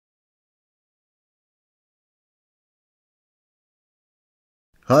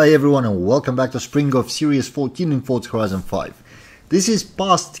Hi everyone and welcome back to Spring of Series 14 in Forza Horizon 5. This is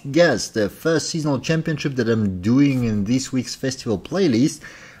Past Guess, the first seasonal championship that I'm doing in this week's festival playlist,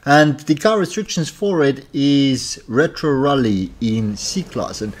 and the car restrictions for it is Retro Rally in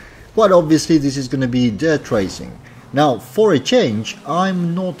C-Class, and quite obviously this is going to be dirt racing. Now, for a change,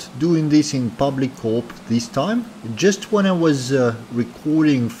 I'm not doing this in public co-op this time. Just when I was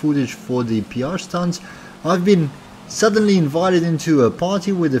recording footage for the PR stunts, I've been suddenly invited into a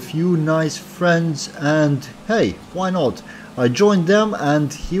party with a few nice friends, and hey, why not? I joined them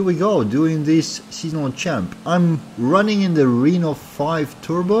and here we go, doing this seasonal champ. I'm running in the Renault 5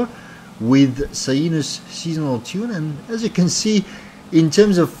 Turbo with Saeenu's seasonal tune, and as you can see, in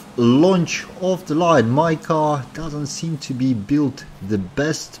terms of launch off the line, my car doesn't seem to be built the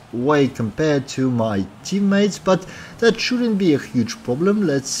best way compared to my teammates, but that shouldn't be a huge problem.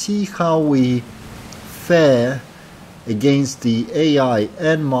 Let's see how we fare against the AI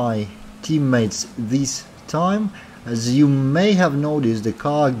and my teammates this time. As you may have noticed, the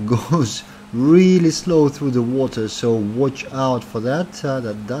car goes really slow through the water, so watch out for that.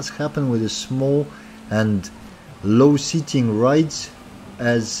 That does happen with the small and low seating rides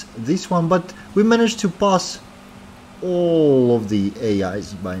as this one, but we managed to pass all of the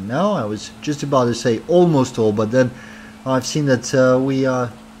AIs by now. I was just about to say almost all, but then I've seen that we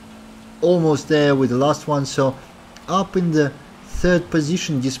are almost there with the last one, so up in the third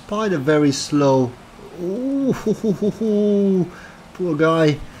position despite a very slow, poor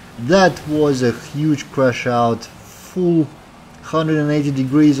guy. That was a huge crash out, full 180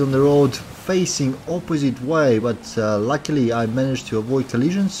 degrees on the road facing opposite way, but luckily I managed to avoid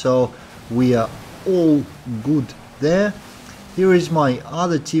collisions, so we are all good there. Here is my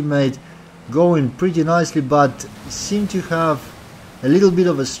other teammate going pretty nicely, but seem to have a little bit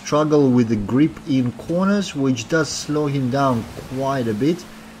of a struggle with the grip in corners, which does slow him down quite a bit,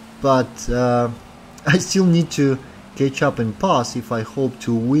 but I still need to catch up and pass if I hope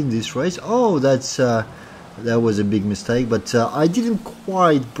to win this race. Oh, that was a big mistake, but I didn't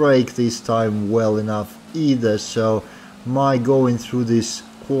quite brake this time well enough either, so my going through this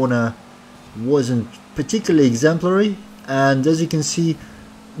corner wasn't particularly exemplary. And as you can see,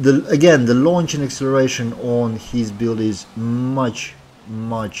 again, the launch and acceleration on his build is much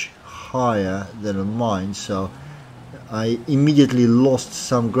higher than on mine, so I immediately lost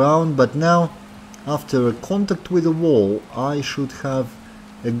some ground. But now, after a contact with the wall, I should have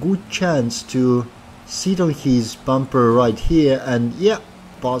a good chance to sit on his bumper right here and yeah,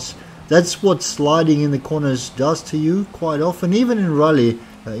 pass. That's what sliding in the corners does to you quite often, even in rally,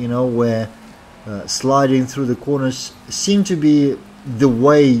 you know, where sliding through the corners seem to be the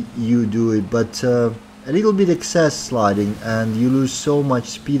way you do it, but a little bit excess sliding and you lose so much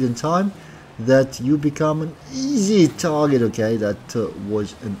speed and time that you become an easy target. Okay, that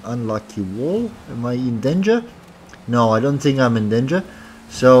was an unlucky wall. Am I in danger? No, I don't think I'm in danger.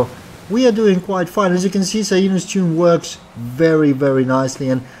 So we are doing quite fine. As you can see, Saeenu's tune works very nicely,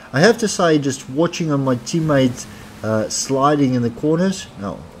 and I have to say, just watching on my teammates sliding in the corners.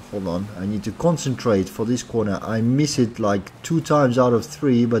 No, hold on, I need to concentrate for this corner. I miss it like 2 times out of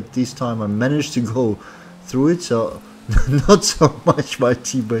 3, but this time I managed to go through it, so not so much my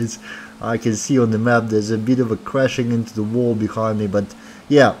teammates. I can see on the map there's a bit of a crashing into the wall behind me, but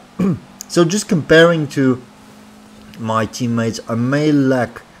yeah. So just comparing to my teammates, I may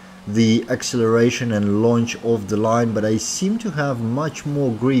lack the acceleration and launch off the line, but I seem to have much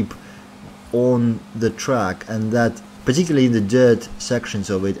more grip on the track, and that particularly in the dirt sections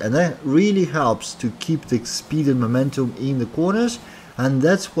of it, and that really helps to keep the speed and momentum in the corners, and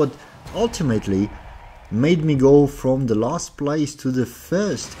that's what ultimately made me go from the last place to the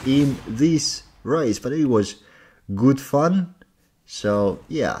first in this race. But it was good fun. So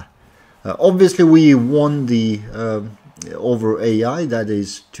yeah, obviously we won the over AI, that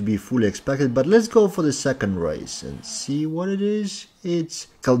is to be fully expected, but let's go for the second race and see what it is. It's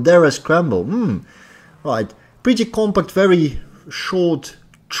Caldera Scramble. Right, pretty compact, very short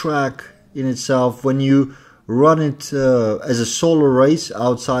track in itself. When you run it as a solo race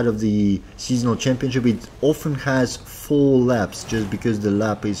outside of the seasonal championship, it often has 4 laps just because the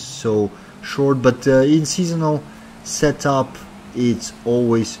lap is so short, but in seasonal setup it's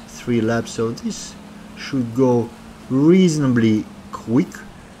always 3 laps, so this should go reasonably quick.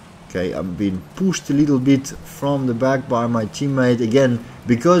 Okay, I'm being pushed a little bit from the back by my teammate. Again,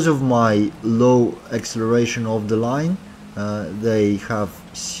 because of my low acceleration of the line, they have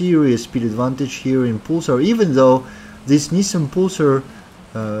serious speed advantage here in Pulsar, even though this Nissan Pulsar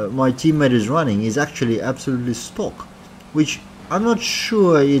my teammate is running is actually absolutely stock, which I'm not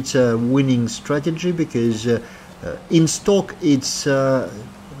sure it's a winning strategy, because in stock it's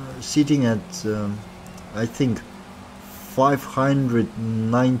sitting at I think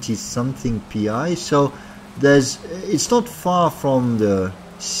 590 something PI, so it's not far from the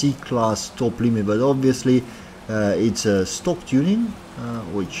C-Class top limit, but obviously it's a stock tuning,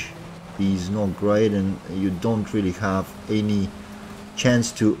 which is not great, and you don't really have any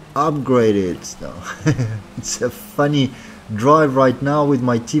chance to upgrade it. No. It's a funny drive right now with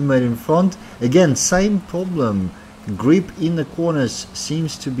my teammate in front. Again, same problem. Grip in the corners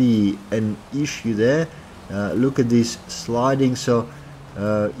seems to be an issue there. Look at this sliding. So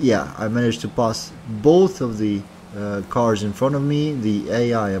yeah, I managed to pass both of the cars in front of me, the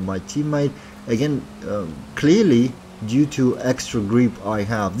AI and my teammate. Again, clearly due to extra grip I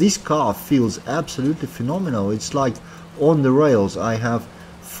have. This car feels absolutely phenomenal. It's like on the rails. I have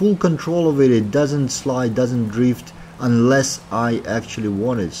full control of it. It doesn't slide, doesn't drift unless I actually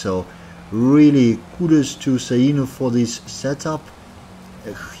want it. So really kudos to Saeenu for this setup.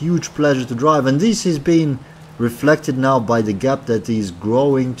 A huge pleasure to drive, and this is being reflected now by the gap that is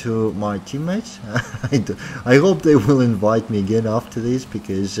growing to my teammates. I hope they will invite me again after this,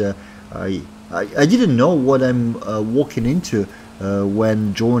 because I didn't know what I'm walking into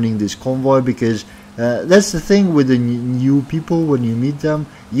when joining this convoy, because that's the thing with the new people. When you meet them,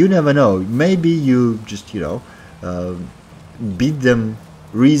 you never know. Maybe you just, you know, beat them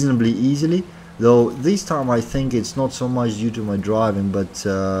reasonably easily, though this time I think it's not so much due to my driving, but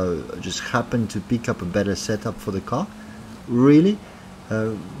just happened to pick up a better setup for the car, really,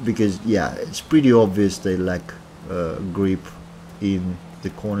 because yeah, it's pretty obvious they lack grip in the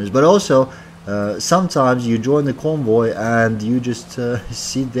corners. But also sometimes you join the convoy and you just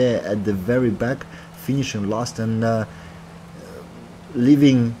sit there at the very back, finishing last, and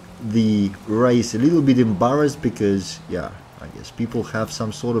leaving the race a little bit embarrassed, because yeah, I guess people have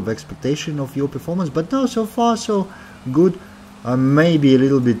some sort of expectation of your performance. But no, so far so good. I may be a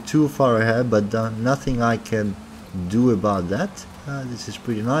little bit too far ahead, but nothing I can do about that. This is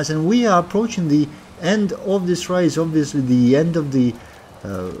pretty nice, and we are approaching the end of this race, obviously the end of the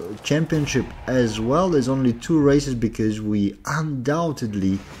championship as well. There's only 2 races, because we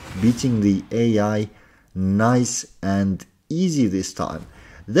undoubtedly beating the AI nice and easy this time.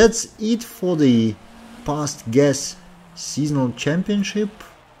 That's it for the Past Guess seasonal championship.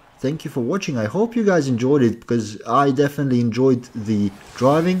 Thank you for watching. I hope you guys enjoyed it, because I definitely enjoyed the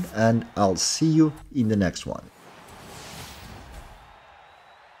driving, and I'll see you in the next one.